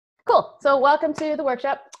So welcome to the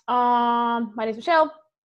workshop. My name is Michelle.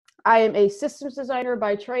 I am a systems designer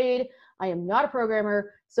by trade. I am not a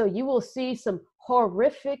programmer, so you will see some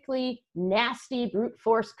horrifically nasty brute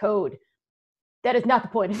force code. That is not the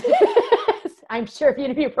point of this. I'm sure if you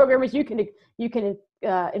interview programmers, you can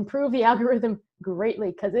improve the algorithm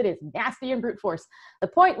greatly because it is nasty and brute force. The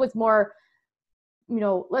point was more,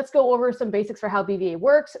 let's go over some basics for how VBA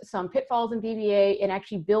works, some pitfalls in VBA, and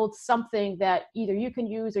actually build something that either you can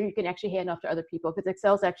use or you can actually hand off to other people, because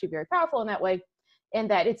Excel is actually very powerful in that way, and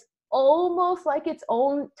that it's almost like its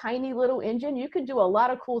own tiny little engine. You can do a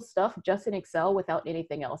lot of cool stuff just in Excel without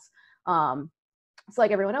anything else. It's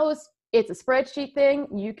like everyone knows, it's a spreadsheet thing.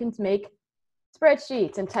 You can make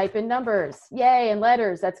spreadsheets and type in numbers, yay, and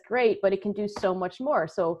letters. That's great, but it can do so much more.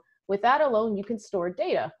 So with that alone, you can store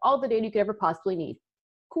data, all the data you could ever possibly need.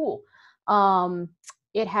 Cool.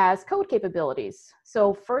 It has code capabilities.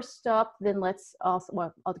 So first up, then let's also,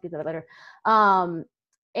 well, I'll get to that later.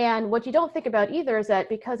 And what you don't think about either is that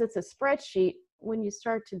because it's a spreadsheet, when you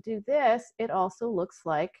start to do this, it also looks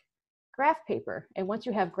like graph paper. And once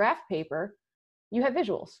you have graph paper, you have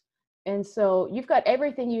visuals. And so you've got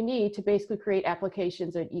everything you need to basically create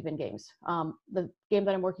applications and even games. The game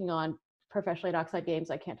that I'm working on professionally at Oxide Games,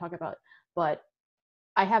 I can't talk about, but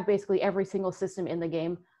I have basically every single system in the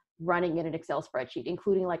game running in an Excel spreadsheet,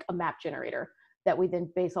 including like a map generator that we then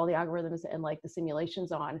base all the algorithms and like the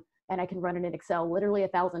simulations on. And I can run it in Excel literally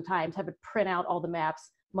 1,000 times, have it print out all the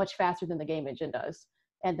maps much faster than the game engine does.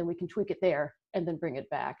 And then we can tweak it there and then bring it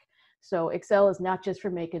back. So Excel is not just for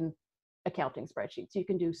making accounting spreadsheets. You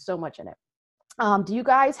can do so much in it. Do you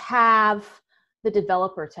guys have the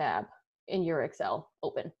developer tab in your Excel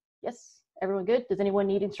open? Yes, everyone good? Does anyone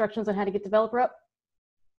need instructions on how to get developer up?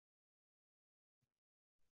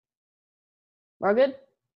 We're all good?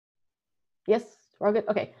 Yes, we're all good?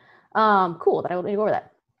 Okay, cool, then I won't need to go over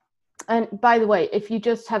that. And by the way, if you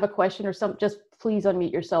just have a question or something, just please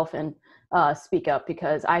unmute yourself and speak up,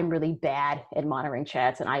 because I'm really bad at monitoring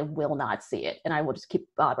chats and I will not see it and I will just keep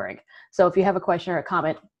bothering. So if you have a question or a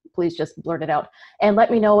comment, please just blurt it out and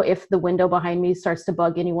let me know if the window behind me starts to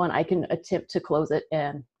bug anyone. I can attempt to close it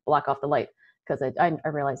and block off the light, because I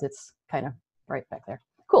realize it's kind of right back there.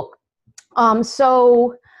 Cool.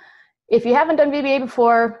 So if you haven't done VBA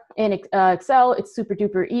before in Excel, it's super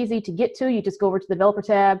duper easy to get to. You just go over to the developer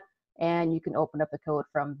tab and you can open up the code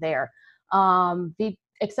from there. The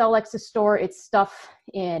Excel likes to store its stuff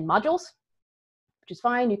in modules, which is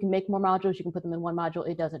fine. You can make more modules. You can put them in one module.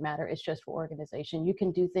 It doesn't matter. It's just for organization. You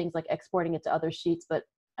can do things like exporting it to other sheets, but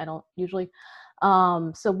I don't usually.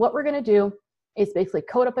 So what we're going to do is basically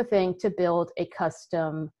code up a thing to build a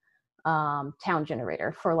custom town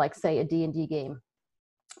generator for, like, say, a D&D game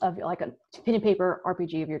of like a pen and paper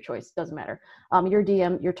RPG of your choice. Doesn't matter. You're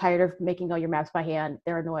DM, you're tired of making all your maps by hand.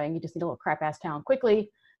 They're annoying. You just need a little crap ass town quickly.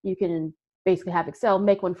 You can basically have Excel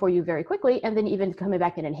make one for you very quickly, and then even coming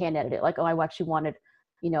back in and hand edit it. Like, oh, I actually wanted,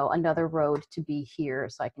 another road to be here,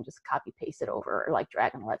 so I can just copy paste it over, or like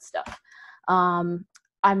drag and all that stuff.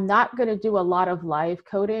 I'm not going to do a lot of live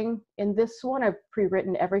coding in this one. I've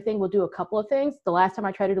pre-written everything. We'll do a couple of things. The last time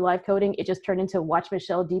I tried to do live coding, it just turned into watch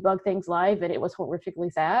Michelle debug things live, and it was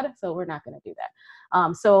horrifically sad. So we're not going to do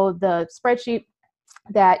that. So the spreadsheet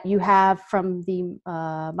that you have from the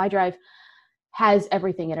My Drive has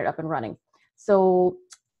everything in it up and running. So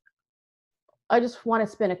I just want to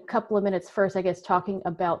spend a couple of minutes first, I guess, talking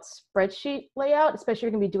about spreadsheet layout, especially if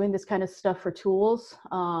you're going to be doing this kind of stuff for tools,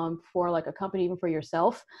 for like a company, even for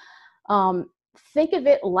yourself. Think of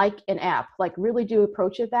it like an app, like really do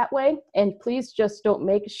approach it that way. And please just don't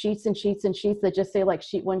make sheets and sheets and sheets that just say like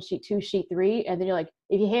sheet 1, sheet 2, sheet 3. And then you're like,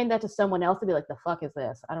 if you hand that to someone else, they'll be like, the fuck is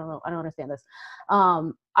this? I don't know. I don't understand this.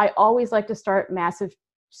 I always like to start massive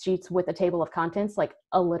sheets with a table of contents, like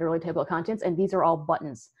a literally table of contents. And these are all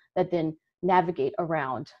buttons that then navigate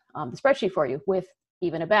around the spreadsheet for you, with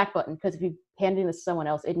even a back button, because if you hand this to someone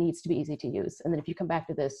else, it needs to be easy to use. And then if you come back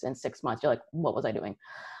to this in 6 months, you're like, what was I doing?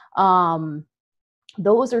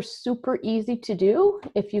 Those are super easy to do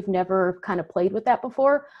if you've never kind of played with that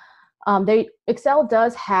before. Excel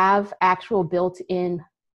does have actual built-in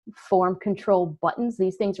form control buttons,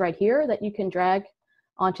 these things right here that you can drag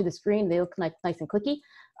onto the screen. They look like nice and clicky.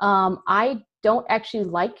 I don't actually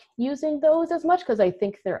like using those as much because I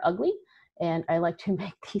think they're ugly. And I like to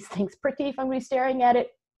make these things pretty if I'm going to be staring at it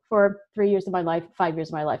for 3 years of my life, 5 years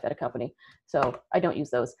of my life at a company. So I don't use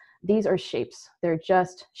those. These are shapes. They're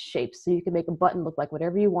just shapes. So you can make a button look like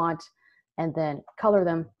whatever you want and then color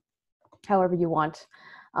them however you want.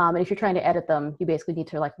 And if you're trying to edit them, you basically need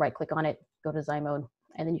to like right click on it, go to design mode,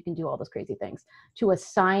 And then you can do all those crazy things. To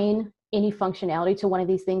assign any functionality to one of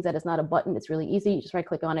these things that is not a button, it's really easy. You just right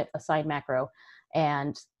click on it, assign macro.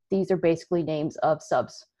 And these are basically names of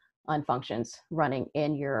subs on functions running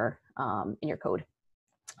in your code.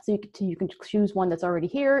 So you can choose one that's already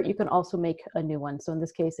here. You can also make a new one. So in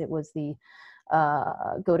this case, it was the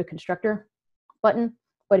go to constructor button.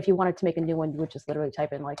 But if you wanted to make a new one, you would just literally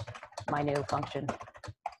type in like my new function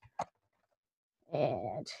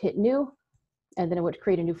and hit new. And then it would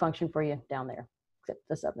create a new function for you down there, except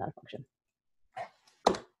the sub, not a function.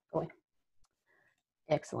 Boy.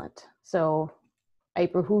 Excellent. So I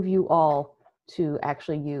behoove you all to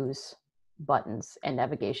actually use buttons and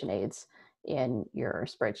navigation aids in your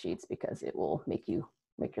spreadsheets because it will make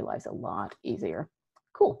your lives a lot easier.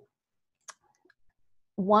 Cool.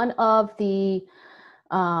 One of the,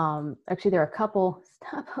 actually there are a couple,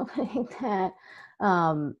 stop opening that,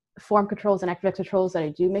 form controls and ActiveX controls that I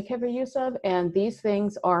do make heavy use of, and these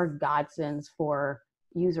things are godsends for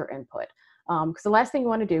user input. Because the last thing you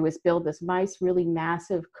want to do is build this nice, really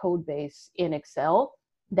massive code base in Excel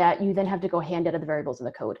that you then have to go hand edit the variables in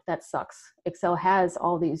the code. That sucks. Excel has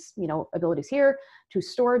all these, abilities here to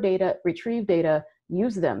store data, retrieve data,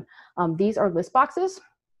 use them. These are list boxes.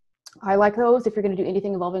 I like those if you're going to do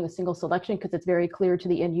anything involving a single selection because it's very clear to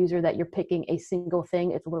the end user that you're picking a single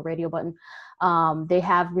thing. It's a little radio button. They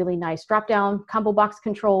have really nice drop-down combo box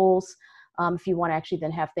controls. If you want to actually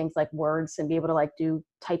then have things like words and be able to like do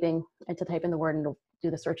typing and to type in the word and it'll do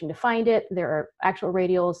the searching to find it. There are actual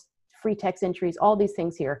radials, free text entries, all these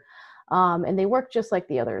things here. And they work just like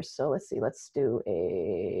the others. So let's see, let's do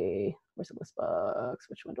where's the list box?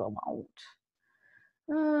 Which one do I want?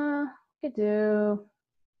 Could do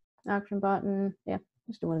action button. Yeah,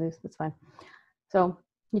 just do one of these, that's fine. So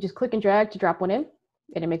you just click and drag to drop one in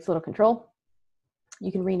and it makes a little control.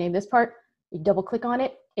 You can rename this part. You double click on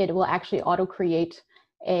it. It will actually auto create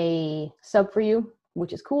a sub for you,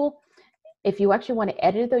 which is cool. If you actually want to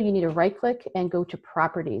edit it though, you need to right click and go to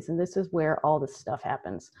properties. And this is where all this stuff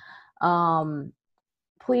happens.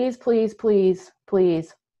 Please, please, please,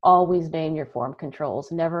 please always name your form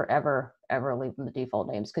controls. Never, ever, ever leave them the default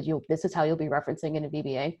names because this is how you'll be referencing in a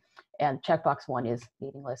VBA. And checkbox 1 is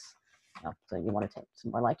meaningless. So you want to take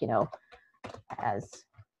some more like, as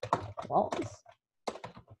walls.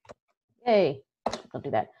 Yay, don't do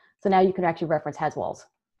that. So now you can actually reference has walls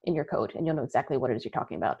in your code and you'll know exactly what it is you're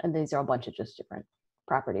talking about. And these are a bunch of just different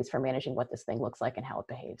properties for managing what this thing looks like and how it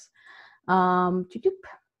behaves.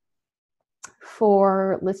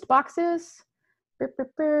 For list boxes,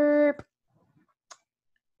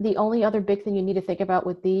 the only other big thing you need to think about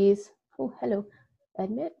with these, oh, hello,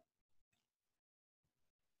 admit.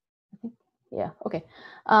 Yeah, okay,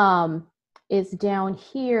 is down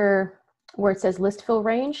here where it says list fill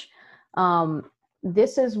range.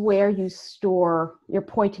 This is where you store, you're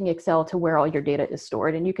pointing Excel to where all your data is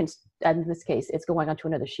stored. And you can, in this case, it's going onto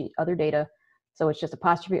another sheet, other data. So it's just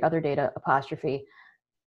apostrophe, other data, apostrophe,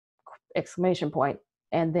 exclamation point.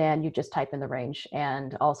 And then you just type in the range.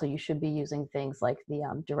 And also you should be using things like the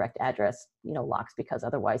direct address, locks, because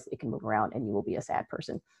otherwise it can move around and you will be a sad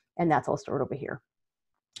person. And that's all stored over here.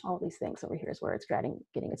 All these things over here is where it's getting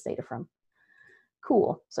its data from.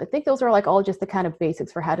 Cool. So I think those are like all just the kind of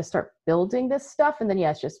basics for how to start building this stuff. And then,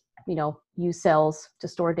 yeah, it's just, use cells to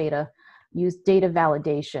store data, use data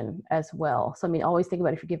validation as well. So, I mean, always think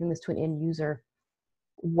about if you're giving this to an end user,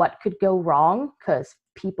 what could go wrong? Because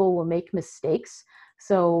people will make mistakes.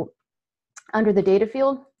 So under the data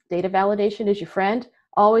field, data validation is your friend.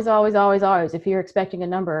 Always, always, always, always, if you're expecting a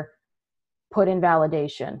number, put in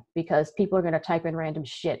validation because people are going to type in random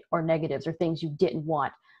shit or negatives or things you didn't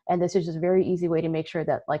want. And this is just a very easy way to make sure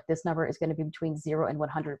that like this number is going to be between 0 and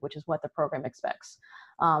 100, which is what the program expects.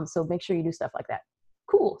 So make sure you do stuff like that.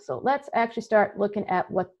 Cool. So let's actually start looking at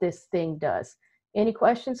what this thing does. Any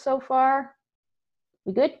questions so far?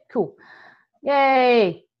 We good? Cool.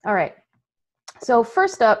 Yay. All right. So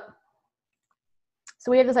first up,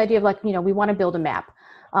 so we have this idea of like, we want to build a map.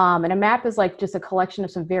 And a map is like just a collection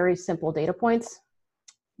of some very simple data points.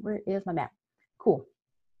 Where is my map? Cool.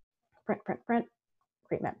 Print, print, print.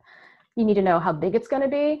 Great map. You need to know how big it's going to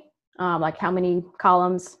be, like how many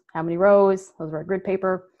columns, how many rows. Those are grid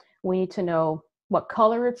paper. We need to know what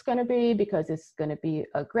color it's going to be because it's going to be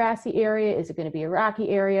a grassy area. Is it going to be a rocky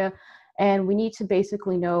area? And we need to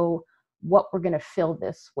basically know what we're going to fill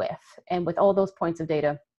this with. And with all those points of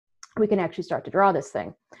data, we can actually start to draw this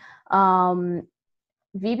thing. VBA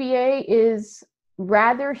is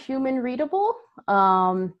rather human readable.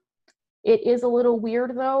 It is a little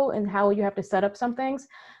weird though in how you have to set up some things.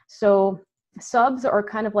 So subs are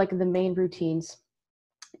kind of like the main routines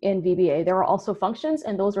in VBA. There are also functions,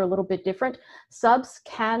 and those are a little bit different. Subs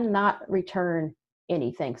cannot return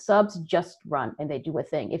anything. Subs just run and they do a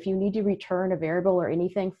thing. If you need to return a variable or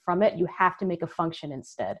anything from it, you have to make a function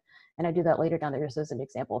instead. And I do that later down there just as an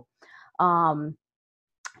example.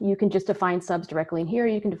 You can just define subs directly in here.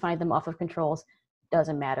 You can define them off of controls.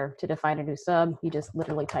 Doesn't matter. To define a new sub, you just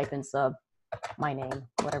literally type in sub, my name,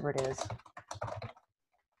 whatever it is.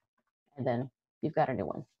 And then you've got a new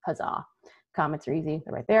one. Huzzah. Comments are easy.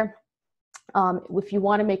 They're right there. If you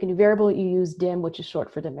want to make a new variable, you use dim, which is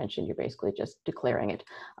short for dimension. You're basically just declaring it.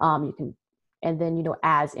 You can, and then, you know,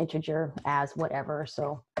 as integer, as whatever.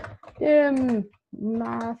 So dim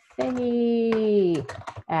my thingy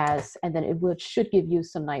as, and then it should give you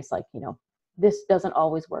some nice, like, you know, this doesn't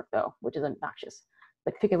always work though, which is obnoxious,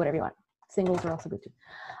 but pick it whatever you want. Singles are also good too.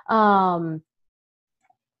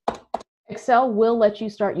 Excel will let you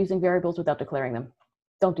start using variables without declaring them.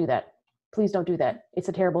 Don't do that. Please don't do that. It's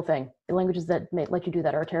a terrible thing. The languages that may let you do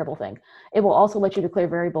that are a terrible thing. It will also let you declare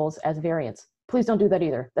variables as variants. Please don't do that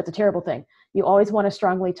either. That's a terrible thing. You always want to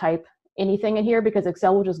strongly type anything in here because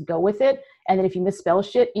Excel will just go with it. And then if you misspell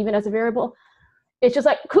shit, even as a variable, it's just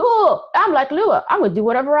like, cool, I'm like Lua, I'm gonna do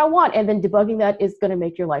whatever I want. And then debugging that is gonna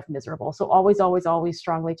make your life miserable. So always, always, always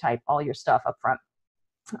strongly type all your stuff up front.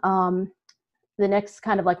 The next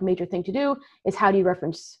kind of like major thing to do is how do you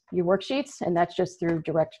reference your worksheets? And that's just through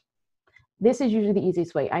direct. This is usually the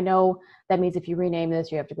easiest way. I know that means if you rename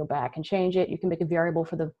this, you have to go back and change it. You can make a variable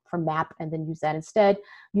for map and then use that instead.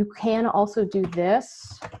 You can also do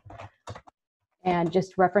this and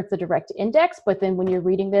just reference the direct index, but then when you're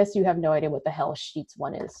reading this, you have no idea what the hell sheets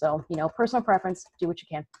one is. So, you know, personal preference, do what you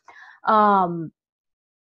can.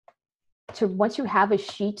 Once you have a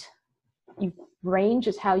sheet, range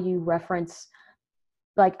is how you reference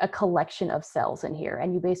like a collection of cells in here.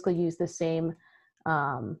 And you basically use the same,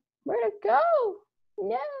 where'd it go?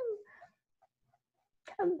 No,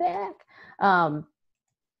 come back.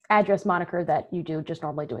 Address moniker that you do just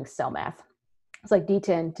normally doing cell math. It's like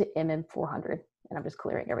D10 to MM400, and I'm just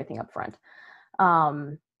clearing everything up front.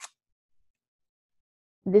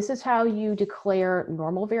 This is how you declare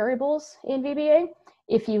normal variables in VBA.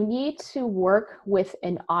 If you need to work with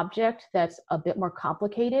an object that's a bit more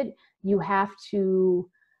complicated, you have to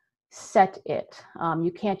set it.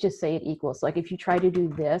 You can't just say it equals. Like if you try to do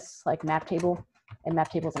this, like map table, and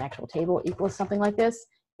map table is an actual table, equals something like this,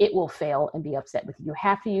 it will fail and be upset with you. You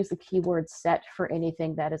have to use the keyword set for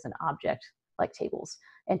anything that is an object, like tables.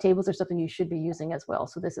 And tables are something you should be using as well.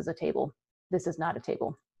 So this is a table. This is not a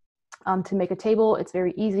table. To make a table, it's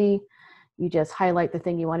very easy. You just highlight the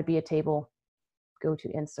thing you want to be a table, go to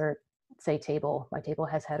insert, say table. My table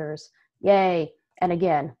has headers. Yay. And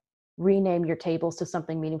again, rename your tables to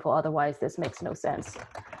something meaningful. Otherwise, this makes no sense.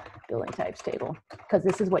 Building types table, because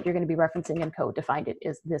this is what you're going to be referencing in code to find it,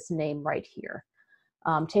 is this name right here.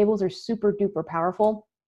 Tables are super duper powerful.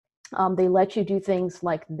 They let you do things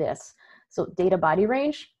like this. So data body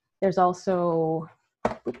range, there's also,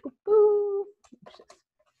 just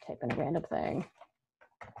type in a random thing.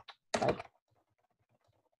 Like,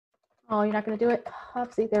 oh, you're not gonna do it? Oh,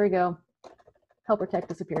 see, there we go. Helper text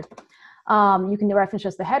disappeared. You can reference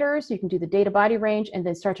just the headers, you can do the data body range, and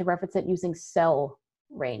then start to reference it using cell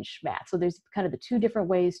range math. So there's kind of the two different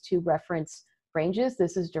ways to reference ranges.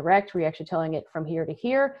 This is direct, where you're actually telling it from here to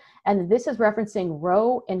here. And this is referencing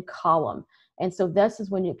row and column. And so this is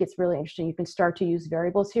when it gets really interesting. You can start to use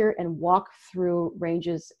variables here and walk through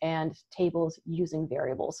ranges and tables using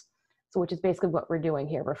variables. So which is basically what we're doing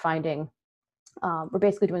here. We're finding, we're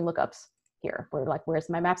basically doing lookups here. We're like, where's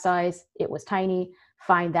my map size? It was tiny.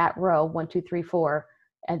 Find that row, 1, 2, 3, 4,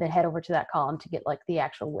 and then head over to that column to get like the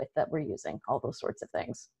actual width that we're using, all those sorts of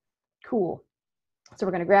things. Cool. So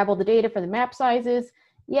we're going to grab all the data for the map sizes.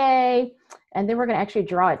 Yay. And then we're going to actually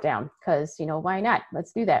draw it down because, you know, why not?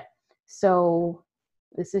 Let's do that. So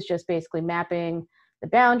this is just basically mapping the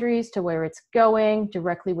boundaries to where it's going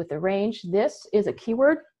directly with the range. This is a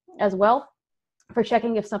keyword as well for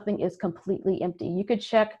checking if something is completely empty. You could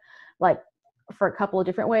check like for a couple of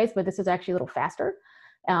different ways, but this is actually a little faster.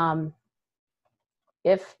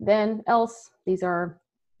 If, then, else, these are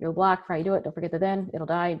your block for how you do it. Don't forget the then, it'll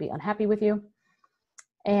die and be unhappy with you.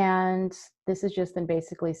 And this is just then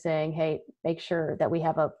basically saying, hey, make sure that we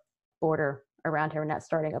have a border around here. We're not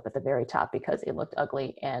starting up at the very top because it looked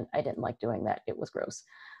ugly and I didn't like doing that. It was gross.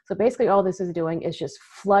 So basically all this is doing is just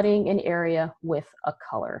flooding an area with a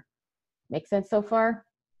color. Make sense so far?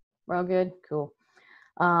 We're all good? Cool.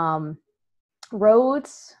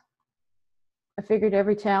 Roads. I figured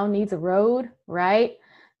every town needs a road, right?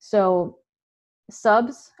 So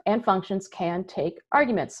subs and functions can take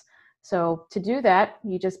arguments. So to do that,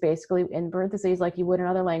 you just basically, in parentheses, like you would in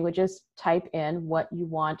other languages, type in what you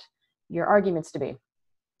want your arguments to be.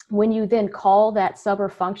 When you then call that sub or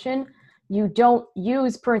function, you don't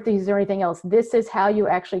use parentheses or anything else. This is how you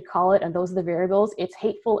actually call it, and those are the variables. It's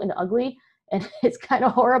hateful and ugly, and it's kind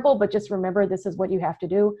of horrible, but just remember this is what you have to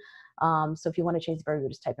do. So if you want to change the variable,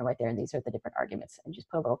 just type in right there, and these are the different arguments, and just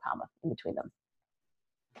put a little comma in between them.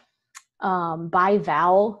 By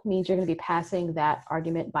val means you're going to be passing that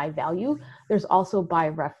argument by value. There's also by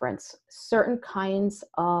reference. Certain kinds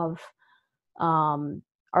of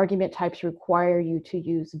argument types require you to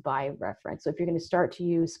use by reference. So if you're going to start to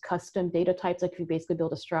use custom data types, like if you basically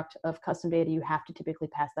build a struct of custom data, you have to typically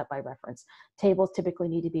pass that by reference. Tables typically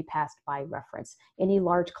need to be passed by reference. Any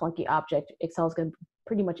large clunky object, Excel is going to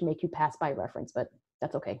pretty much make you pass by reference, but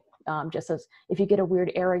that's okay. Just as if you get a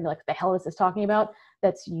weird error, you're like, the hell is this talking about?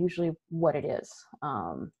 That's usually what it is.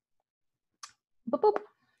 Boop, boop.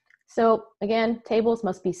 So again, tables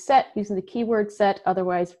must be set using the keyword set.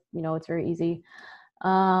 Otherwise, you know, it's very easy.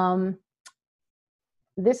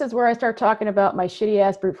 This is where I start talking about my shitty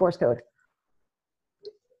ass brute force code.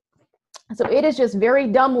 So it is just very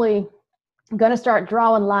dumbly going to start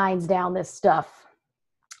drawing lines down this stuff.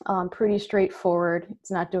 Pretty straightforward. It's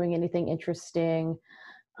not doing anything interesting.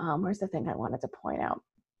 Where's the thing I wanted to point out?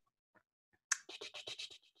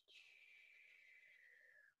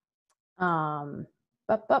 No.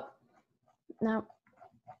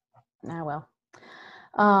 Well.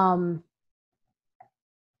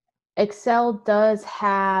 Excel does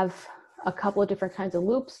have a couple of different kinds of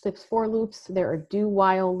loops. There's 4 loops. There are do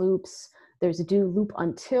while loops. There's a do loop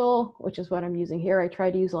until, which is what I'm using here. I try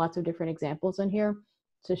to use lots of different examples in here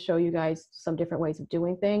to show you guys some different ways of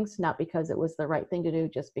doing things, not because it was the right thing to do,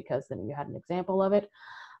 just because then you had an example of it.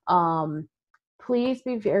 Please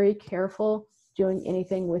be very careful doing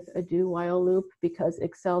anything with a do while loop, because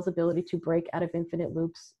Excel's ability to break out of infinite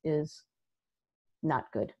loops is not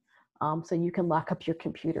good. So you can lock up your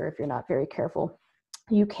computer if you're not very careful.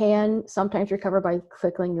 You can sometimes recover by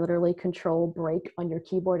clicking literally Control break on your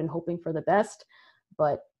keyboard and hoping for the best,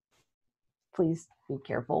 but please be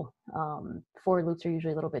careful. For loops are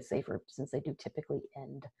usually a little bit safer since they do typically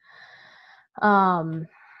end.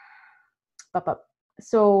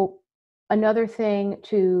 So another thing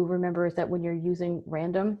to remember is that when you're using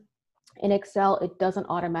random in Excel, it doesn't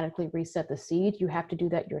automatically reset the seed. You have to do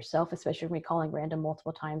that yourself, especially when you're calling random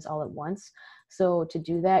multiple times all at once. So to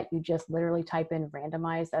do that, you just literally type in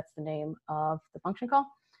randomize. That's the name of the function call.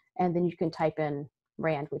 And then you can type in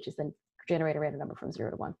rand, which is then generate a random number from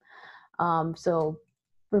 0 to 1. So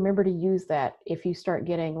remember to use that. If you start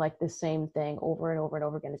getting like the same thing over and over and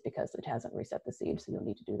over again, it's because it hasn't reset the seed. So you'll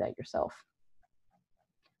need to do that yourself.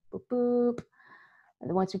 Boop, boop. And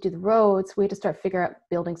then once we do the roads, we have to start figuring out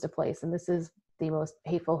buildings to place. And this is the most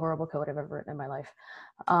hateful, horrible code I've ever written in my life.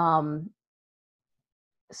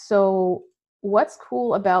 So what's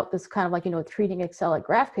cool about this kind of like, you know, treating Excel like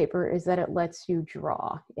graph paper is that it lets you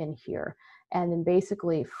draw in here. And then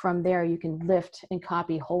basically from there, you can lift and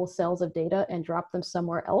copy whole cells of data and drop them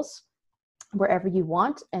somewhere else, wherever you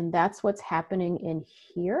want. And that's what's happening in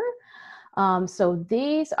here. So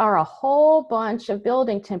these are a whole bunch of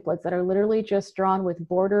building templates that are literally just drawn with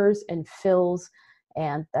borders and fills,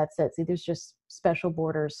 and that's it. See, there's just special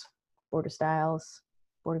borders, border styles,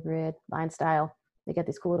 border grid, line style. They get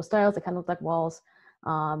these cool little styles that kind of look like walls,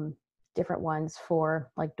 different ones for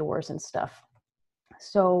like doors and stuff.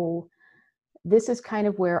 So this is kind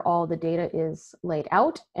of where all the data is laid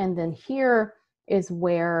out. And then here is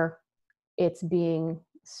where it's being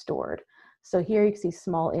stored. So here you can see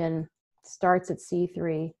small n starts at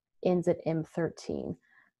C3, ends at M13.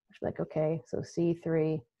 Like, okay, so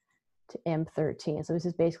C3 to M13. So this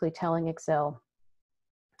is basically telling Excel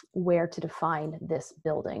where to define this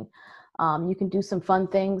building. You can do some fun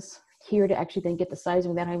things here to actually then get the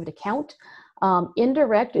sizing without having to count.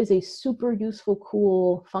 Indirect is a super useful,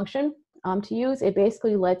 cool function to use. It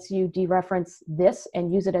basically lets you dereference this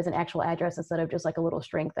and use it as an actual address instead of just like a little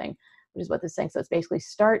string thing, which is what this is saying. So it's basically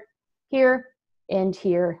start here, end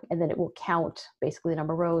here, and then it will count basically the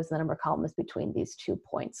number of rows and the number of columns between these 2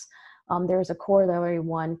 points. There's a corollary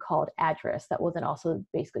one called address that will then also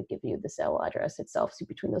basically give you the cell address itself. So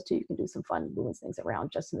between those two, you can do some fun moving things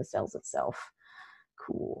around just in the cells itself.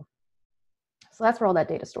 Cool. So that's where all that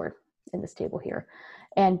data is stored in this table here.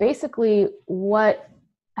 And basically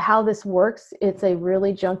how this works, it's a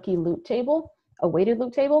really junky loot table, a weighted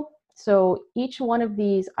loot table. So each one of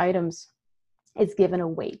these items is given a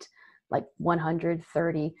weight, like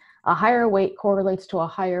 130. A higher weight correlates to a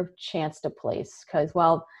higher chance to place, because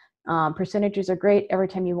while percentages are great, every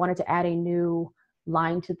time you wanted to add a new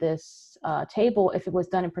line to this table, if it was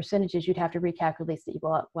done in percentages, you'd have to recalculate the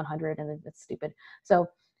equal out 100, and then that's stupid. So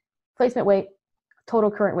placement weight,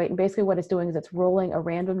 total current weight, and basically what it's doing is it's rolling a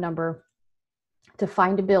random number to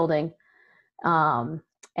find a building, and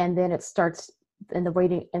then it starts in the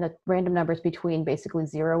weighting, and the random numbers between basically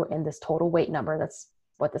 0 and this total weight number. That's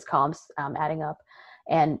what this column's adding up.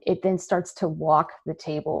 And it then starts to walk the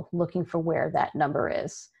table looking for where that number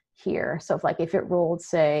is here. So if it rolled,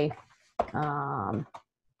 say,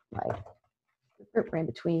 like ran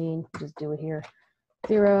between, just do it here,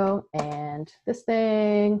 0 and this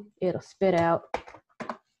thing, it'll spit out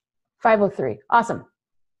 503. Awesome.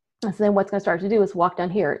 And so then what's going to start to do is walk down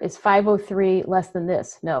here. Is 503 less than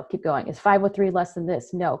this? No, keep going. Is 503 less than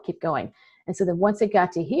this? No, keep going. And so then once it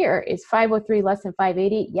got to here, is 503 less than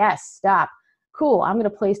 580? Yes, stop. Cool, I'm going to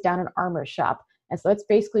place down an armor shop. And so that's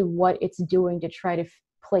basically what it's doing to try to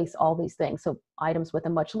place all these things. So items with a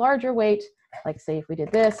much larger weight, like say if we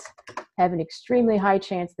did this, have an extremely high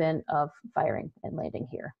chance then of firing and landing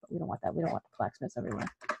here. But we don't want that. We don't want the blacksmiths everywhere.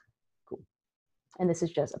 Cool. And this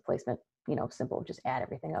is just a placement, you know, simple, just add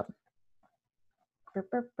everything up. Burp,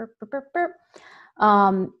 burp, burp, burp, burp,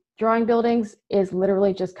 burp. Drawing buildings is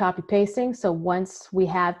literally just copy pasting. So once we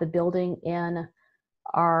have the building in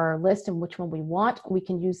our list and which one we want, we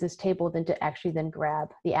can use this table then to actually then grab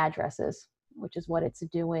the addresses, which is what it's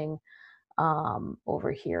doing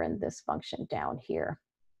over here in this function down here.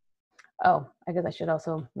 Oh, I guess I should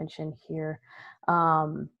also mention here,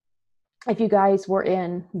 if you guys were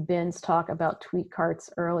in Ben's talk about tweet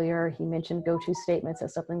carts earlier, he mentioned go-to statements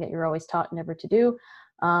as something that you're always taught never to do.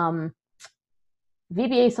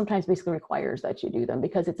 VBA sometimes basically requires that you do them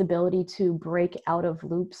because its ability to break out of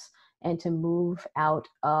loops and to move out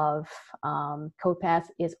of code paths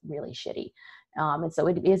is really shitty. And so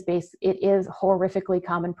it is horrifically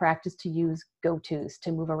common practice to use go-tos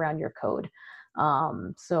to move around your code.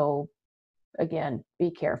 So again,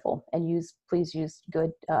 be careful and please use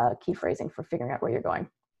good key phrasing for figuring out where you're going.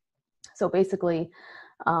 So basically,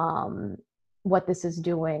 what this is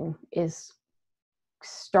doing is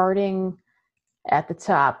starting at the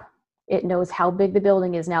top. It knows how big the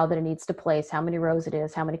building is now that it needs to place, how many rows it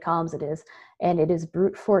is, how many columns it is, and it is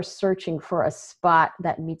brute force searching for a spot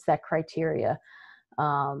that meets that criteria,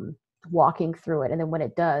 walking through it. And then when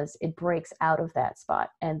it does, it breaks out of that spot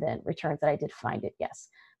and then returns that I did find it, yes,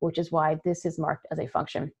 which is why this is marked as a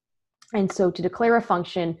function. And so to declare a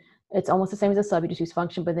function, it's almost the same as a sub, you just use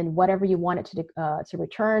function, but then whatever you want it to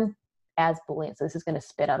return as Boolean. So this is going to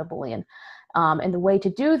spit out a Boolean. And the way to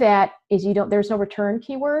do that is there's no return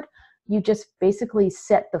keyword. You just basically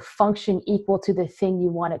set the function equal to the thing you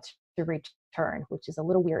want it to return, which is a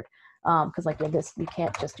little weird. Because like with this, you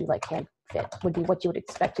can't just do like can fit, would be what you would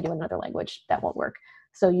expect to do in another language. That won't work.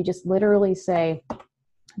 So you just literally say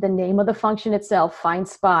the name of the function itself, find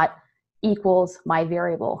spot, equals my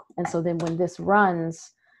variable. And so then when this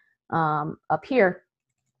runs up here,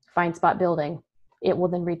 find spot building, it will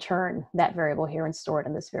then return that variable here and store it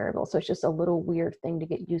in this variable. So it's just a little weird thing to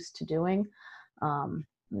get used to doing.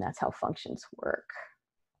 And that's how functions work.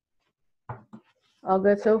 All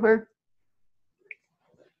good so far?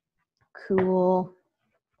 Cool.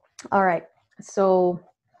 All right. So,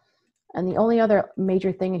 and the only other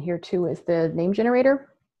major thing in here too is the name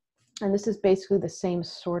generator. And this is basically the same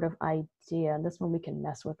sort of idea. And this one we can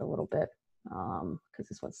mess with a little bit because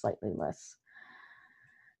this one's slightly less.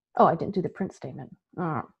 Oh, I didn't do the print statement.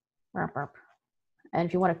 And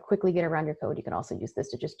if you want to quickly get around your code, you can also use this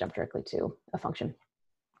to just jump directly to a function.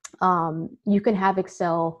 You can have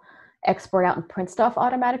Excel export out and print stuff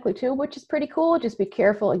automatically too, which is pretty cool. Just be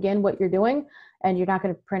careful again what you're doing, and you're not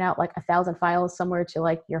going to print out like 1,000 files somewhere to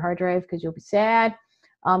like your hard drive because you'll be sad.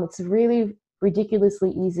 It's really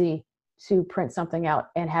ridiculously easy to print something out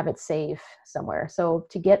and have it save somewhere. So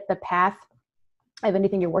to get the path of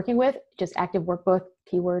anything you're working with, just active workbook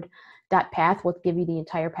keyword .path will give you the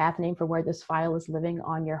entire path name for where this file is living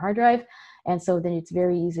on your hard drive. And so then it's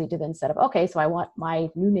very easy to then set up, okay, so I want my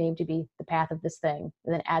new name to be the path of this thing,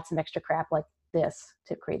 and then add some extra crap like this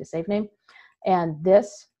to create a save name. And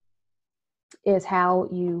this is how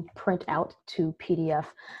you print out to PDF.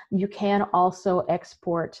 You can also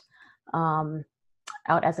export out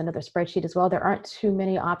as another spreadsheet as well. There aren't too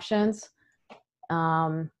many options,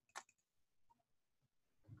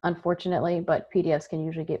 unfortunately, but PDFs can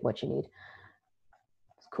usually get what you need.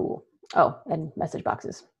 It's cool. Oh, and message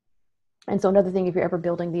boxes. And so another thing, if you're ever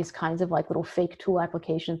building these kinds of like little fake tool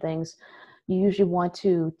application things, you usually want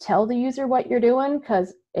to tell the user what you're doing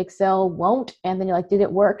because Excel won't. And then you're like, did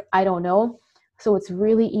it work? I don't know. So it's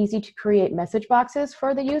really easy to create message boxes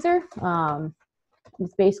for the user.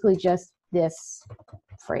 It's basically just this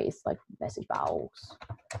phrase like message box.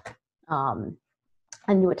 And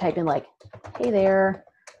you would type in like, hey there,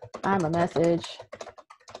 I'm a message.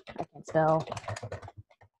 I can't spell.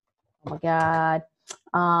 Oh my God.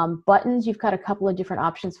 Buttons, you've got a couple of different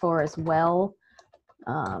options for as well.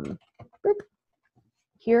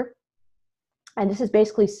 Here. And this is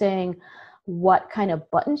basically saying what kind of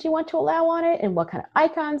buttons you want to allow on it and what kind of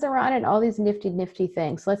icons are on it and all these nifty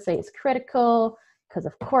things. Let's say it's critical, because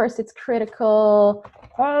of course it's critical.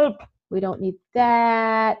 We don't need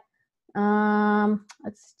that.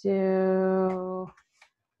 Let's do,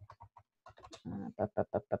 we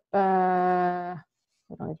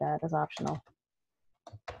don't need that as optional.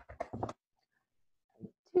 We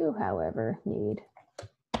do, however, need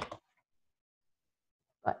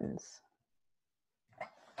buttons.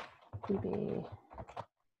 VBA.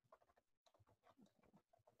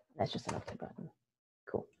 That's just an OK button.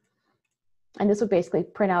 Cool. And this would basically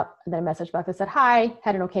print out the message box that said, hi,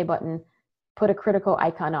 had an OK button, put a critical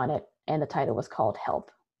icon on it, and the title was called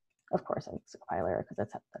help. Of course, it's a file error because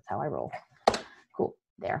that's how I roll. Cool,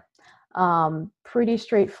 there. Pretty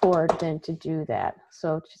straightforward then to do that.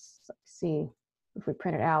 So just see if we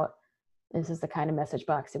print it out. This is the kind of message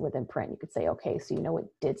box it would then print. You could say, okay, so you know it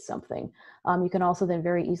did something. You can also then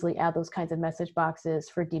very easily add those kinds of message boxes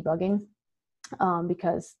for debugging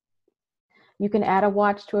because you can add a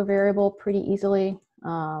watch to a variable pretty easily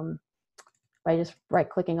by just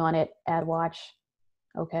right-clicking on it, add watch,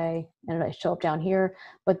 okay, and it'll show up down here.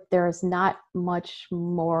 But there's not much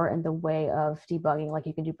more in the way of debugging. Like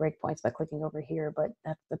you can do breakpoints by clicking over here, but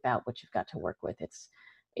that's about what you've got to work with.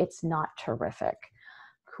 It's not terrific.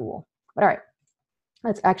 Cool. But all right,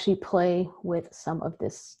 let's actually play with some of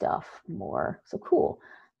this stuff more. So cool.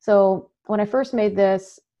 So when I first made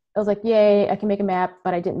this, I was like, yay, I can make a map,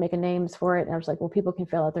 but I didn't make a names for it. And I was like, well, people can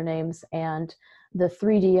fill out their names. And the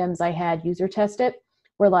 3 DMs I had user test it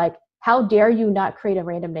were like, how dare you not create a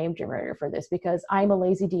random name generator for this? Because I'm a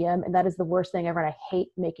lazy DM and that is the worst thing ever. And I hate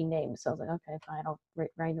making names. So I was like, okay, fine, I'll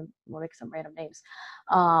make some random names.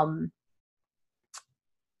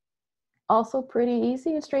 Also pretty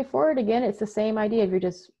easy and straightforward. Again, it's the same idea if you're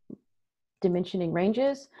just dimensioning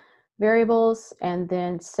ranges, variables, and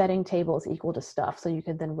then setting tables equal to stuff so you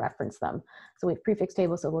can then reference them. So we have prefix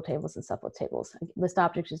tables, symbol tables, and supplet tables. List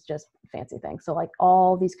objects is just a fancy thing. So like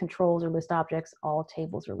all these controls are list objects, all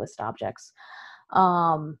tables are list objects.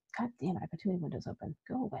 God damn it, I got too many windows open.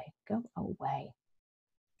 Go away, go away,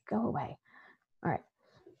 go away. All right.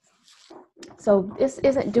 So this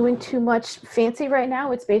isn't doing too much fancy right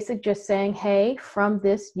now. It's basically just saying, hey, from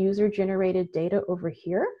this user generated data over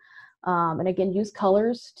here. And again, use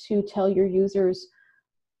colors to tell your users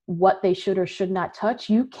what they should or should not touch.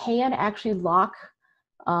 You can actually lock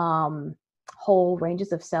whole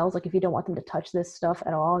ranges of cells. Like if you don't want them to touch this stuff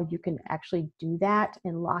at all, you can actually do that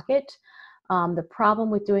and lock it. The problem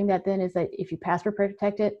with doing that then is that if you password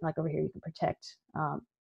protect it, like over here, you can protect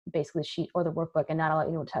basically the sheet or the workbook and not allow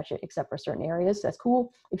anyone to touch it except for certain areas. That's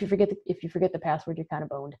cool. If you forget the password, you're kind of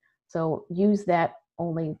boned. So use that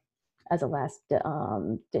only as a last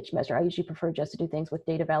ditch measure. I usually prefer just to do things with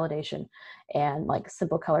data validation and like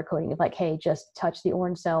simple color coding of like, hey, just touch the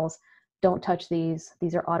orange cells. Don't touch these.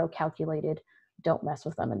 These are auto calculated. Don't mess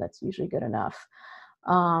with them. And that's usually good enough.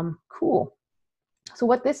 Cool. So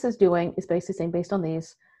what this is doing is basically saying based on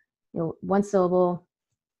these, one syllable,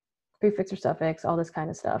 prefix or suffix, all this kind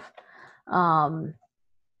of stuff.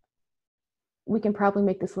 We can probably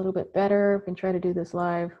make this a little bit better. We can try to do this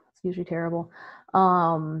live. It's usually terrible.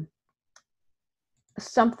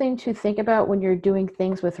 Something to think about when you're doing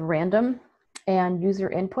things with random and user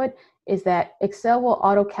input is that Excel will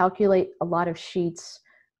auto-calculate a lot of sheets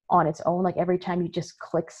on its own. Like every time you just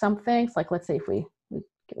click something, it's like, let's say if we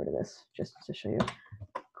get rid of this just to show you.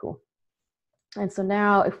 Cool. And so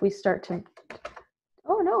now if we start to,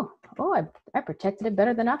 oh no, oh, I protected it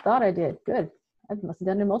better than I thought I did. Good. I must have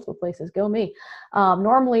done it in multiple places. Go me.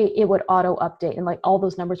 Normally it would auto update and like all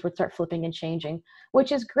those numbers would start flipping and changing,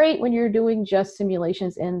 which is great when you're doing just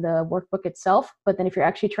simulations in the workbook itself. But then if you're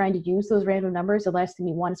actually trying to use those random numbers, the last thing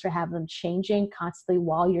you want is to have them changing constantly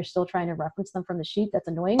while you're still trying to reference them from the sheet. That's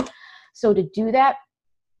annoying. So to do that,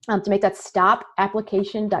 to make that stop,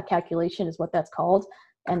 application.calculation is what that's called.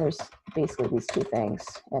 And there's basically these two things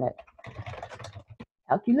in it.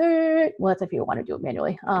 Calculate. Well, that's if you want to do it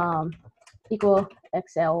manually. Equal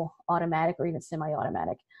Excel automatic or even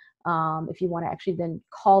semi-automatic. If you want to actually then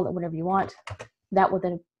call it whenever you want, that will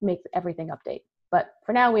then make everything update. But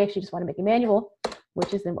for now, we actually just want to make a manual,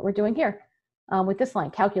 which is then what we're doing here with this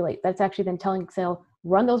line, calculate. That's actually then telling Excel,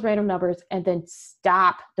 run those random numbers and then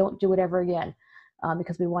stop. Don't do it ever again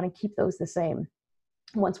because we want to keep those the same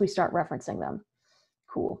once we start referencing them.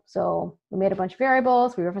 Cool. So we made a bunch of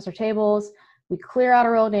variables. We reference our tables. We clear out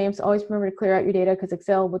our old names. Always remember to clear out your data because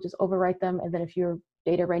Excel will just overwrite them. And then if your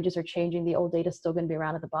data ranges are changing, the old data is still going to be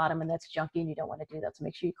around at the bottom, and that's junky, and you don't want to do that. So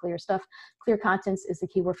make sure you clear stuff. Clear contents is the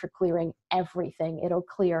keyword for clearing everything. It'll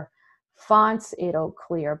clear fonts, it'll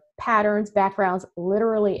clear patterns, backgrounds,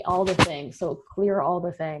 literally all the things. So clear all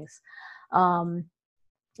the things. And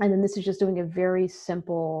then this is just doing a very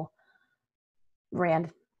simple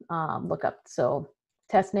rand lookup. So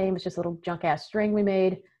test name is just a little junk ass string we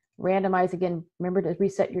made. Randomize, again, remember to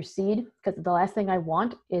reset your seed, because the last thing I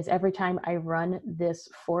want is every time I run this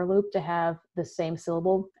for loop to have the same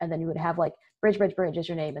syllable, and then you would have like bridge, bridge, bridge as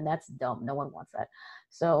your name, and that's dumb. No one wants that.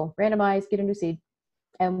 So randomize, get a new seed.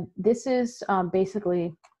 And this is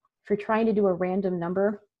basically, if you're trying to do a random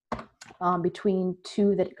number between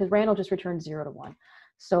two, that because rand will just return 0 to 1.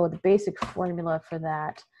 So the basic formula for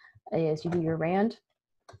that is you do your rand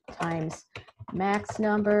times max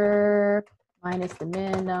number minus the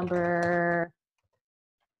min number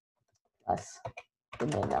plus the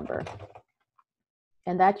min number.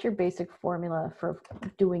 And that's your basic formula for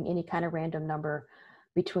doing any kind of random number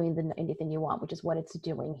between anything you want, which is what it's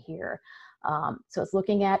doing here. So it's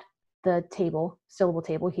looking at the table, syllable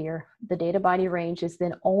table here. The data body range is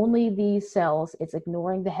then only these cells. It's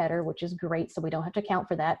ignoring the header, which is great, so we don't have to count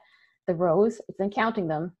for that. The rows, it's then counting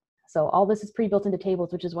them. So all this is pre-built into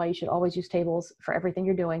tables, which is why you should always use tables for everything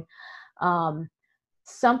you're doing.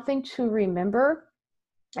 Something to remember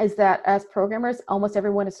is that as programmers, almost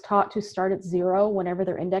everyone is taught to start at 0 whenever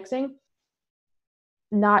they're indexing.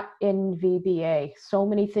 Not in VBA. So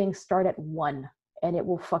many things start at 1, and it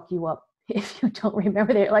will fuck you up if you don't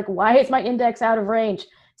remember that. Like, why is my index out of range?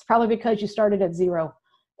 It's probably because you started at 0,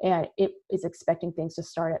 and it is expecting things to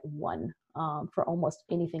start at 1 for almost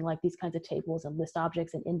anything like these kinds of tables and list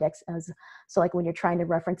objects and index as. So like when you're trying to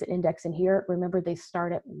reference an index in here, remember they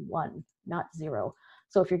start at 1, not 0.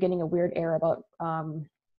 So if you're getting a weird error about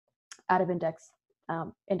out of index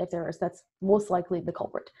errors, that's most likely the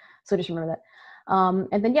culprit. So just remember that.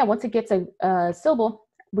 And then, yeah, once it gets a syllable,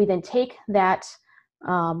 we then take that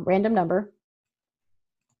random number.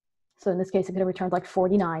 So in this case, it could have returned like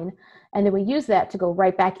 49. And then we use that to go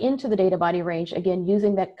right back into the data body range, again,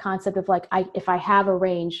 using that concept of like, if I have a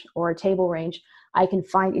range or a table range, I can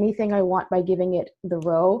find anything I want by giving it the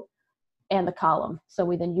row and the column. So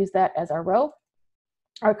we then use that as our row.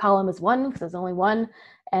 Our column is 1 because there's only 1.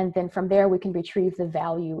 And then from there, we can retrieve the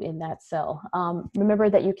value in that cell. Remember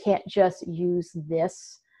that you can't just use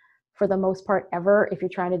this for the most part ever. If you're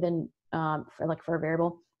trying to then, for a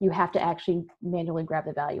variable, you have to actually manually grab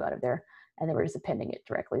the value out of there. And then we're just appending it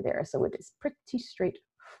directly there. So it is pretty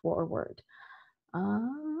straightforward.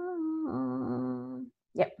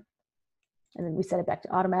 Yep. And then we set it back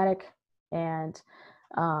to automatic. And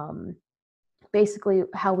basically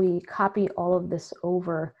how we copy all of this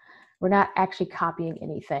over, we're not actually copying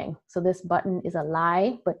anything. So this button is a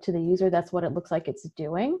lie, but to the user, that's what it looks like it's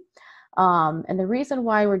doing. And the reason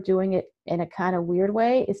why we're doing it in a kind of weird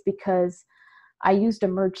way is because I used a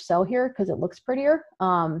merge cell here because it looks prettier.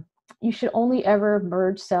 You should only ever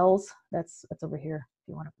merge cells. That's over here if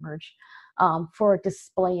you want to merge for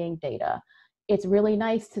displaying data. It's really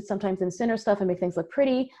nice to sometimes center stuff and make things look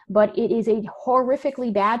pretty, but it is a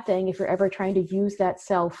horrifically bad thing if you're ever trying to use that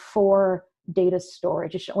cell for data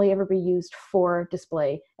storage. It should only ever be used for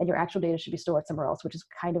display, and your actual data should be stored somewhere else, which is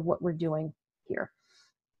kind of what we're doing here.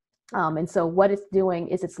 And so what it's doing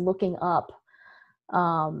is it's looking up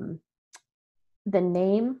the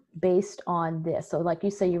name based on this. So like you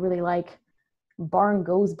say, you really like Barn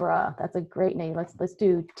Gosbra. That's a great name. Let's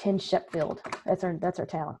do 10 Sheffield. That's our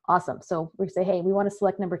town. Awesome. So we say, hey, we want to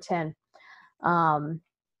select number 10. And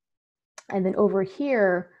then over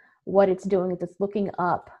here, what it's doing is it's looking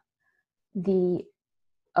up the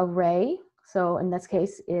array. So in this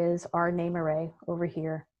case is our name array over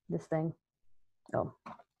here, this thing. Oh,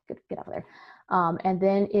 get out of there. And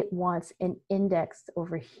then it wants an index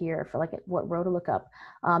over here for like what row to look up.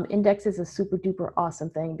 Index is a super duper awesome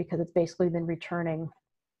thing because it's basically then returning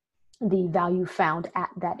the value found at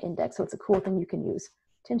that index. So it's a cool thing you can use.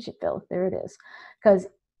 10 Sheffield, there it is. Because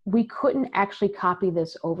we couldn't actually copy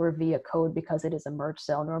this over via code because it is a merge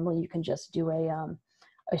cell. Normally you can just do a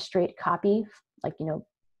straight copy, like, you know,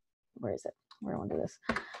 where is it? Where do I want to do this?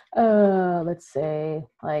 Let's say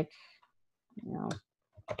like, you know,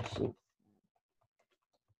 sheet.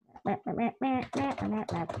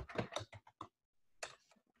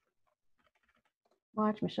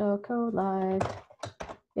 Watch Michelle code live.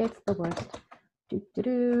 It's the worst.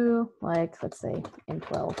 Like, let's say in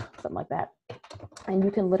 12, something like that. And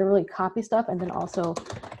you can literally copy stuff and then also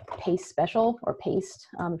paste special or paste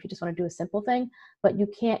if you just want to do a simple thing, but you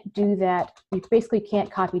can't do that. You basically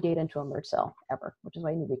can't copy data into a merge cell ever, which is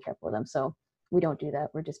why you need to be careful with them. So we don't do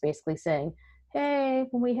that. We're just basically saying, hey,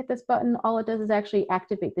 when we hit this button, all it does is actually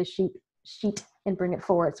activate this sheet and bring it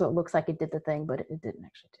forward. So it looks like it did the thing, but it didn't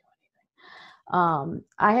actually do anything.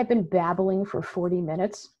 I have been babbling for 40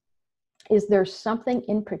 minutes. Is there something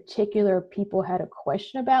in particular people had a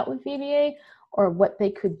question about with VBA or what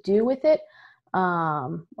they could do with it?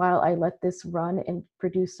 While I let this run and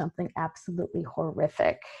produce something absolutely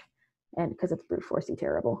horrific, and because it's brute forcey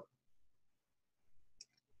terrible.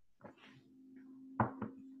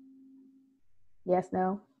 Yes,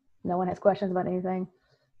 no? No one has questions about anything?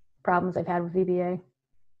 Problems I've had with VBA?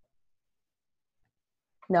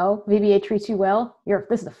 No? VBA treats you well?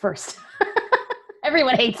 This is the first.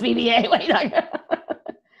 Everyone hates VBA. What are you talking about?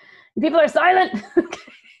 People are silent.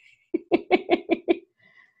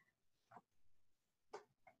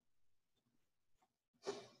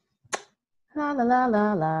 La la la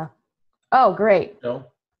la la. Oh, great. No.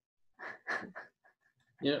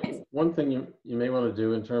 Yeah, one thing you may want to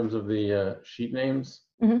do in terms of the sheet names,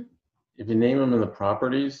 if you name them in the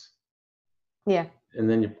properties, yeah, and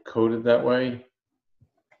then you code it that way,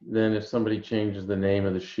 then if somebody changes the name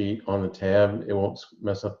of the sheet on the tab, it won't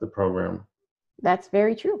mess up the program. That's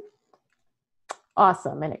very true.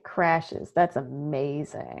 Awesome, and it crashes. That's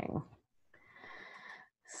amazing.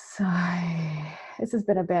 Sigh. This has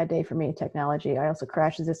been a bad day for me in technology. I also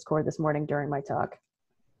crashed Discord this morning during my talk.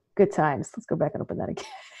 Good times. Let's go back and open that again.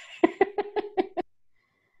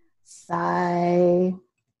 Sigh.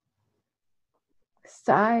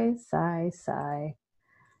 Sigh, sigh, sigh.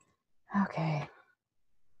 Okay.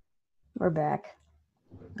 We're back.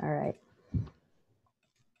 All right.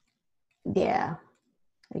 Yeah. Are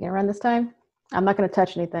you going to run this time? I'm not going to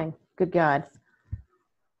touch anything. Good God.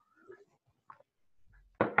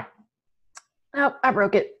 Oh, I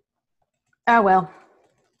broke it. Oh, well.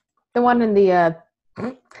 The one in the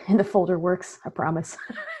folder works, I promise.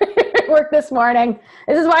 It worked this morning.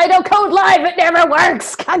 This is why I don't code live. It never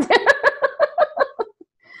works.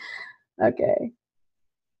 Okay.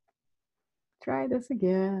 Try this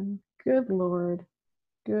again. Good Lord.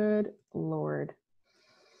 Good Lord.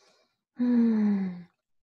 So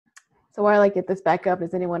while I get this back up,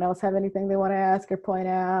 does anyone else have anything they want to ask or point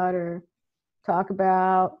out or talk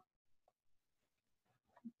about?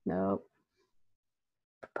 Nope.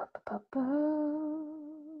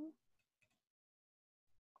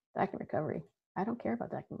 Document recovery. I don't care about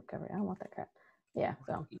document recovery. I don't want that crap. Yeah,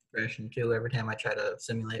 so. Crashing too every time I try to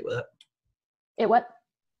simulate with it. It what?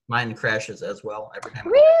 Mine crashes as well every time.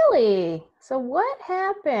 Really? So what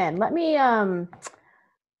happened? Let me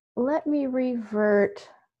revert.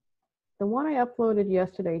 The one I uploaded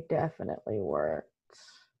yesterday definitely worked.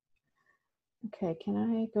 Okay, can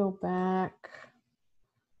I go back?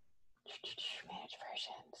 Manage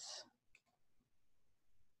versions.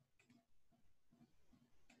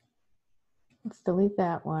 Let's delete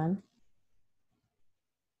that one.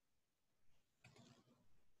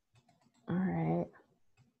 All right.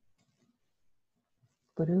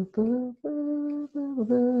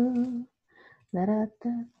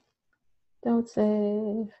 Don't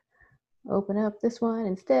save. Open up this one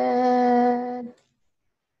instead.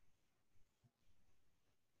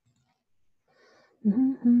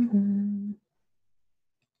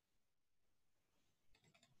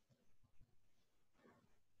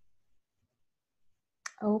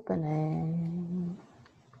 Opening.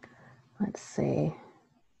 Let's see.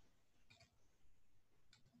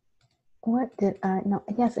 What did I know?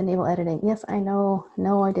 Yes, enable editing. Yes, I know.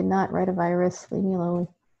 No, I did not write a virus. Leave me alone.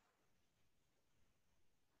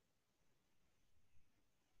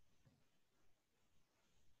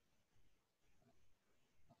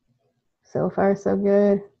 So far, so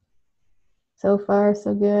good. So far,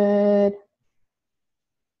 so good.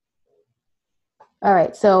 All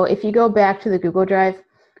right, so if you go back to the Google Drive,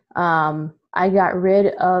 I got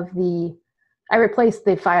rid of I replaced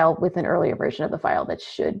the file with an earlier version of the file that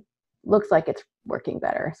looks like it's working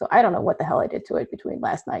better. So I don't know what the hell I did to it between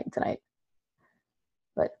last night and tonight,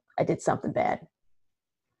 but I did something bad.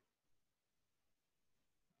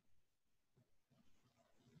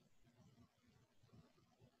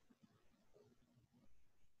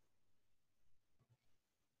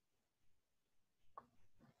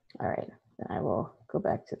 All right, then I will go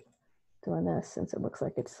back to doing this since it looks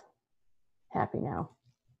like it's happy now.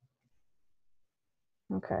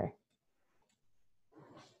 Okay.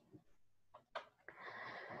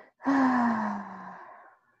 Or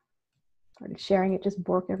did sharing it just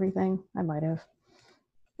bork everything? I might have.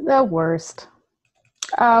 The worst.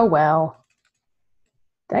 Oh, well.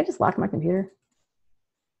 Did I just lock my computer?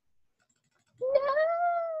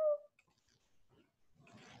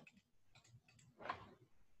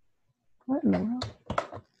 What in the world?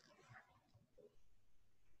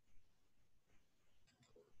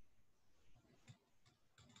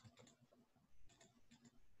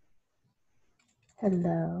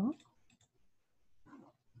 Hello.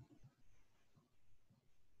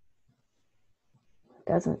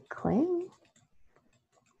 Doesn't cling.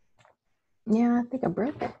 Yeah, I think I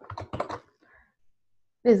broke it.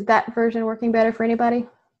 Is that version working better for anybody?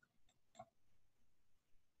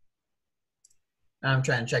 I'm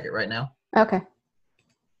trying to check it right now. Okay.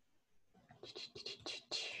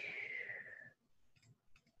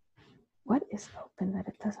 What is open that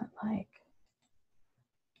it doesn't like?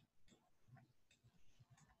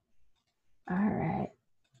 All right.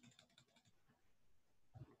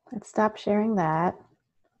 Let's stop sharing that.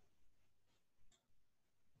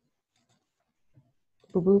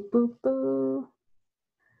 Boop, boop, boop, boo.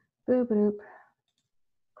 Boop, boop.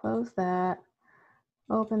 Close that.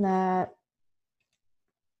 Open that.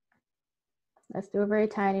 Let's do a very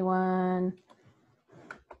tiny one.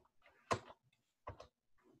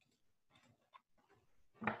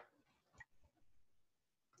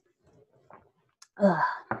 Ugh.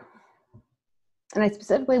 And I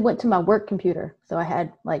specifically went to my work computer. So I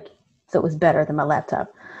had so it was better than my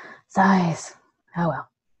laptop size. Oh well.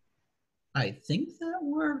 I think that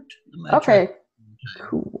worked. Okay,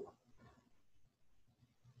 cool.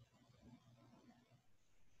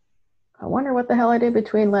 I wonder what the hell I did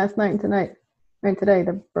between last night and tonight, and today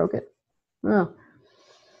that broke it. Oh,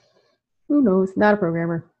 who knows? Not a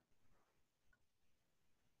programmer.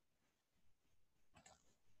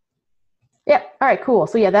 Yeah. All right. Cool.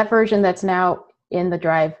 So yeah, that version that's now in the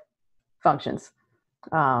drive functions.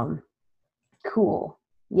 Cool.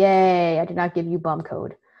 Yay! I did not give you bum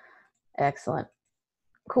code. Excellent.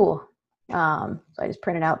 Cool. So I just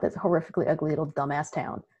printed out this horrifically ugly little dumbass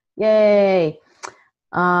town. Yay.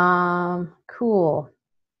 Cool.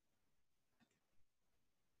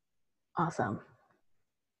 Awesome.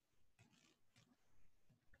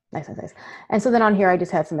 Nice, nice, nice. And so then on here, I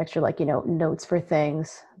just had some extra notes for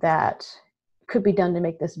things that could be done to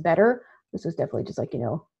make this better. This was definitely just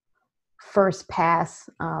first pass.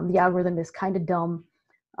 The algorithm is kind of dumb.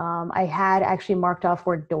 I had actually marked off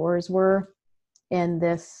where doors were in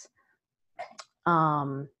this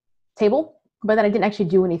table, but then I didn't actually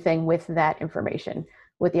do anything with that information,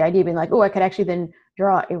 with the idea being like, oh, I could actually then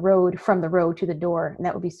draw a road from the road to the door, and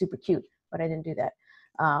that would be super cute, but I didn't do that.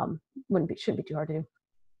 Shouldn't be too hard to do.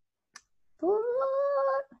 But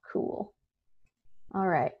cool. All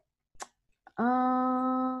right.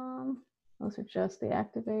 Those are just the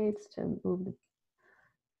activates to move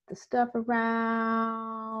the stuff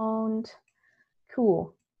around.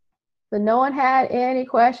 Cool. So no one had any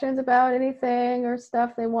questions about anything or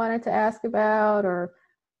stuff they wanted to ask about or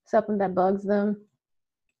something that bugs them?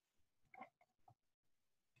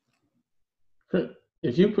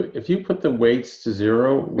 If you put the weights to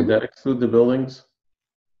 0, would that exclude the buildings?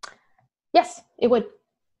 Yes, it would.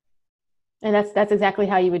 And that's exactly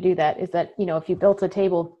how you would do that, is that, if you built a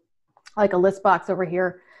table like a list box over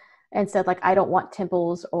here and said I don't want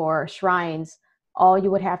temples or shrines, all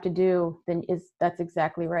you would have to do then that's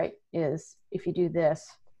exactly right, is if you do this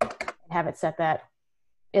and have it set that,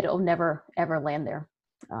 it'll never ever land there.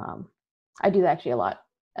 I do that actually a lot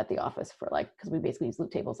at the office for because we basically use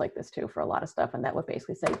loop tables like this too for a lot of stuff, and that would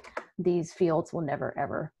basically say these fields will never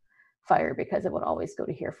ever fire because it would always go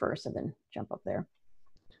to here first and then jump up there.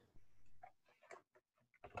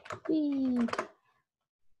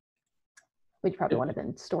 We'd probably want to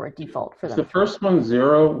then store a default for them. If the first one's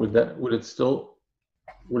 0, would it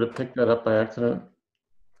pick that up by accident?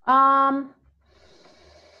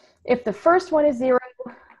 If the first one is 0,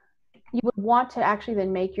 you would want to actually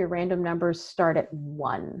then make your random numbers start at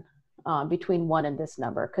 1, between 1 and this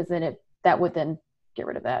number, because then that would then get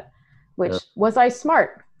rid of that. Which, was I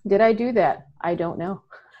smart? Did I do that? I don't know.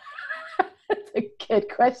 That's a good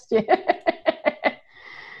question.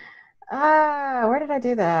 Where did I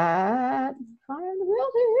do that? Find the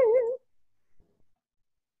building.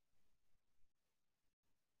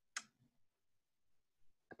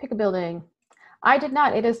 Pick a building. I did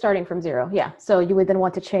not. It is starting from 0. Yeah. So you would then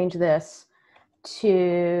want to change this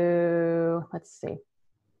to, let's see.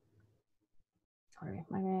 All right,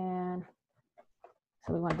 my man.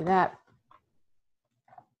 So we want to do that.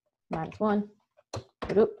 -1.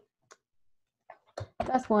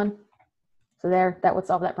 That's 1. So there, that would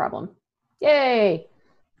solve that problem. Yay!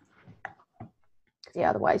 Yeah,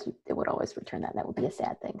 otherwise it would always return that. That would be a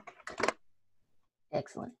sad thing.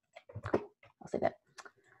 Excellent. Cool. I'll say that.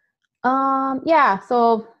 Yeah,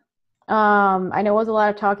 so I know it was a lot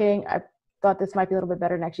of talking. I thought this might be a little bit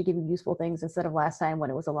better and actually give you useful things instead of last time when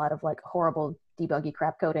it was a lot of like horrible debuggy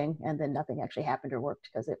crap coding and then nothing actually happened or worked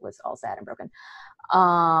because it was all sad and broken.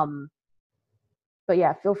 But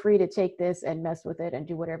yeah, feel free to take this and mess with it and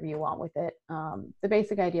do whatever you want with it. The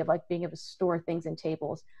basic idea of like being able to store things in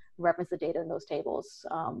tables, reference the data in those tables,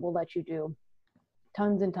 will let you do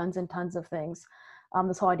tons and tons and tons of things.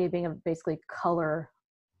 This whole idea of being able to basically color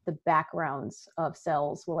the backgrounds of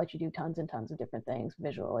cells will let you do tons and tons of different things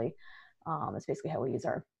visually. That's basically how we use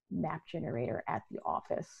our map generator at the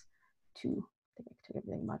office to, I think I took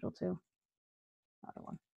everything module 2. Other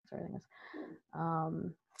one, sorry, everything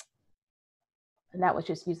is. And that was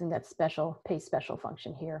just using that special paste special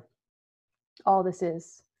function here. All this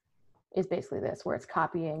is basically this, where it's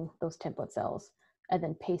copying those template cells and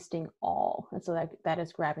then pasting all. And so that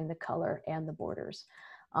is grabbing the color and the borders.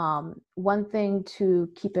 One thing to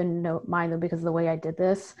keep in mind though, because of the way I did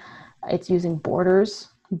this, it's using border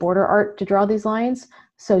art to draw these lines.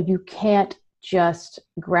 So you can't just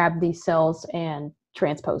grab these cells and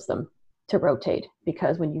transpose them to rotate,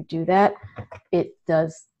 because when you do that, it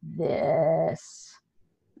does this.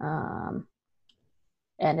 And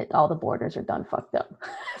all the borders are done fucked up.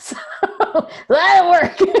 So that'll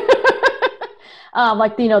work.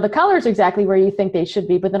 Like, you know, the colors are exactly where you think they should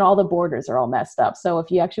be, but then all the borders are all messed up. So if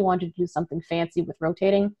you actually wanted to do something fancy with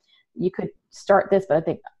rotating, you could start this, but I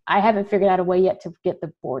think I haven't figured out a way yet to get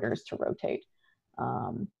the borders to rotate.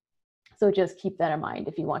 So just keep that in mind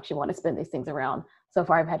if you actually want to spin these things around. So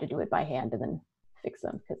far I've had to do it by hand and then fix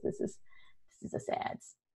them because this is a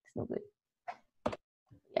SADS. It's no good.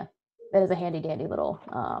 Yeah, that is a handy dandy little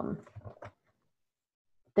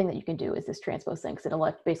thing that you can do, is this transpose thing, because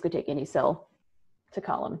it'll basically take any cell to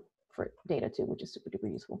column for data too, which is super duper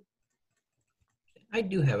useful. I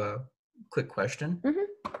do have a quick question.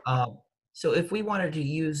 Mm-hmm. So if we wanted to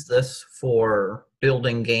use this for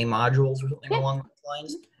building game modules or something along those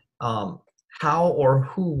lines, how or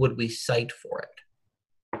who would we cite for it?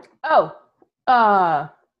 Oh, I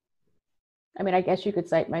mean, I guess you could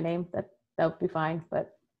cite my name. That would be fine.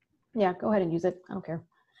 But yeah, go ahead and use it. I don't care.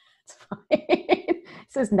 It's fine.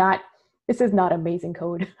 This is not amazing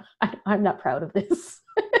code. I'm not proud of this.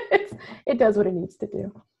 It does what it needs to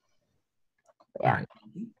do. But yeah. All right.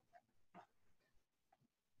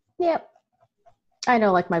 Yep. I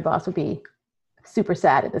know, like, my boss would be super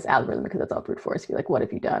sad at this algorithm because it's all brute force. Be like, what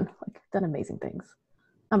have you done? Like, done amazing things.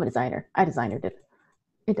 I'm a designer. I designed it.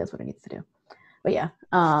 It does what it needs to do. But yeah.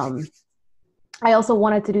 I also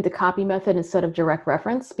wanted to do the copy method instead of direct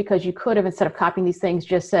reference, because you could have, instead of copying these things,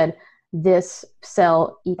 just said this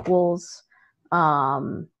cell equals,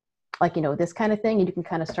 like, you know, this kind of thing. And you can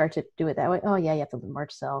kind of start to do it that way. Oh yeah, you have to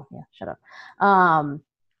merge cell. Yeah, shut up.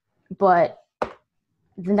 But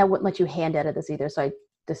then that wouldn't let you hand edit this either. So I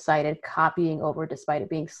decided copying over, despite it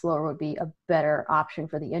being slower, would be a better option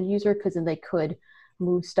for the end user, because then they could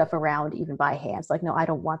move stuff around even by hand. It's like, no, I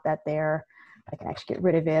don't want that there. I can actually get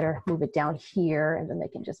rid of it or move it down here, and then they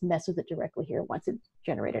can just mess with it directly here once it's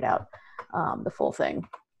generated out the full thing.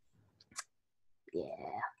 Yeah,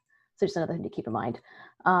 so just another thing to keep in mind.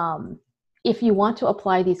 If you want to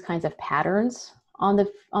apply these kinds of patterns on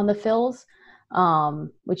the fills,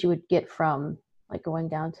 which you would get from like going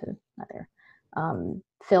down to, not there,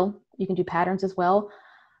 fill, you can do patterns as well.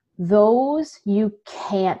 Those you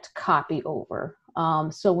can't copy over.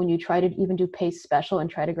 So when you try to even do paste special and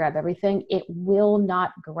try to grab everything, it will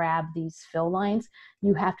not grab these fill lines.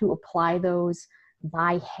 You have to apply those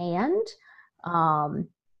by hand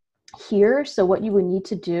here. So what you would need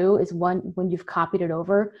to do is, when you've copied it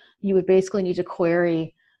over, you would basically need to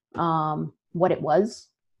query what it was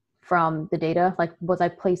from the data. Like, was I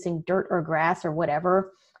placing dirt or grass or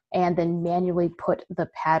whatever? And then manually put the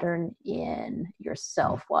pattern in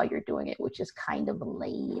yourself while you're doing it, which is kind of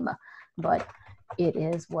lame, but it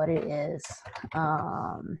is what it is.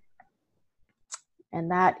 And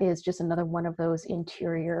that is just another one of those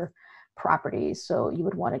interior properties. So you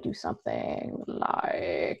would want to do something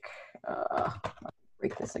like, let's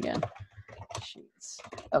break this again. Sheets.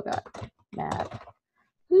 Oh God, map.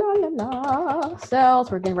 La la la.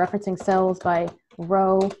 Cells. We're again referencing cells by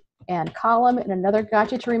row and column. And another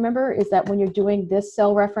gotcha to remember is that when you're doing this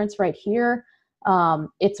cell reference right here,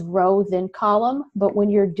 it's row then column, but when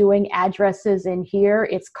you're doing addresses in here,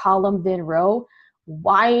 it's column then row.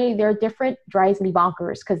 Why they're different drives me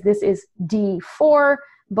bonkers, because this is D4,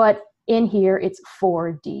 but in here it's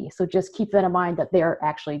 4D. So just keep that in mind, that they're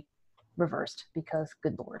actually reversed, because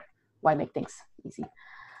good Lord, why make things easy?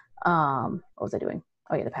 What was I doing?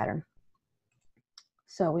 Oh yeah, the pattern.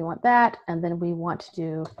 So we want that, and then we want to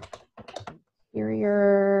do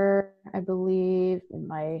interior, I believe, in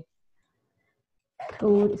my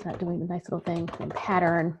code is not doing the nice little thing. And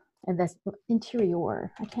pattern, and this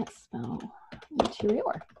interior, I can't spell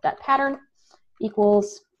interior. That pattern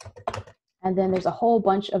equals, and then there's a whole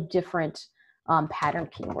bunch of different pattern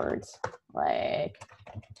keywords, like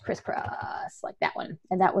crisscross, like that one.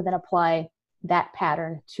 And that would then apply that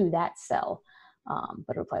pattern to that cell.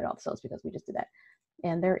 But it applied to all the cells because we just did that.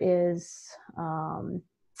 And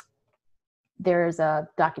there's a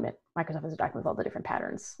document. Microsoft has a document with all the different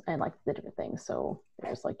patterns and like the different things. So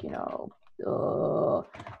there's like,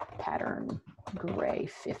 pattern gray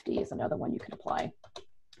 50 is another one you can apply.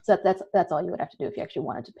 So that's all you would have to do if you actually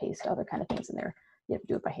wanted to paste other kind of things in there. You have to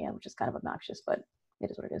do it by hand, which is kind of obnoxious, but it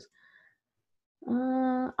is what it is.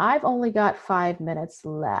 I've only got 5 minutes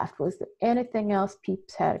left. Was there anything else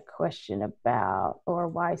peeps had a question about, or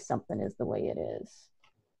why something is the way it is?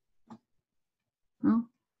 No.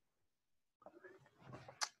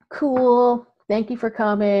 Cool. Thank you for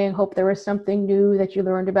coming. Hope there was something new that you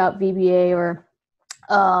learned about VBA or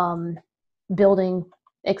building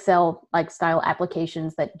Excel like style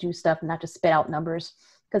applications that do stuff and not just spit out numbers.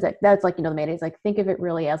 Because that's like, the main is like, think of it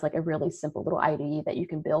really as like a really simple little IDE that you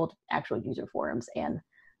can build actual user forums and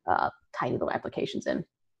tiny little applications in.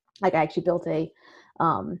 Like I actually built a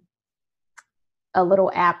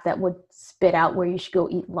little app that would spit out where you should go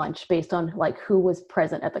eat lunch based on like who was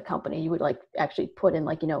present at the company. You would like actually put in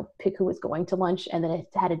like, pick who was going to lunch, and then it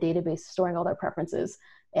had a database storing all their preferences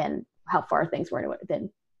and how far things were. And then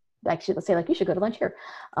actually, let's say like, you should go to lunch here.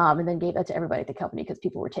 And then gave that to everybody at the company because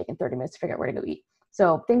people were taking 30 minutes to figure out where to go eat.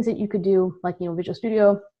 So things that you could do, like, Visual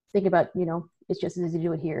Studio, think about, it's just as easy to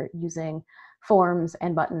do it here using forms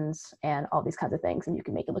and buttons and all these kinds of things. And you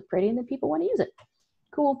can make it look pretty and then people want to use it.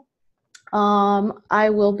 Cool. I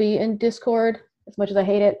will be in Discord, as much as I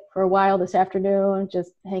hate it, for a while this afternoon,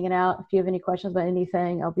 just hanging out. If you have any questions about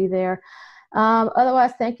anything, I'll be there.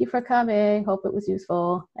 Otherwise, thank you for coming. Hope it was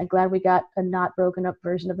useful. I'm glad we got a not broken up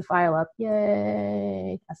version of the file up.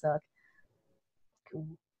 Yay. I suck. Cool.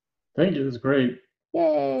 Thank you. It was great.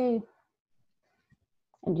 Yay.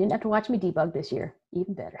 And you didn't have to watch me debug this year.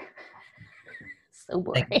 Even better. So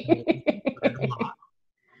boring. Thank you. Learned a lot.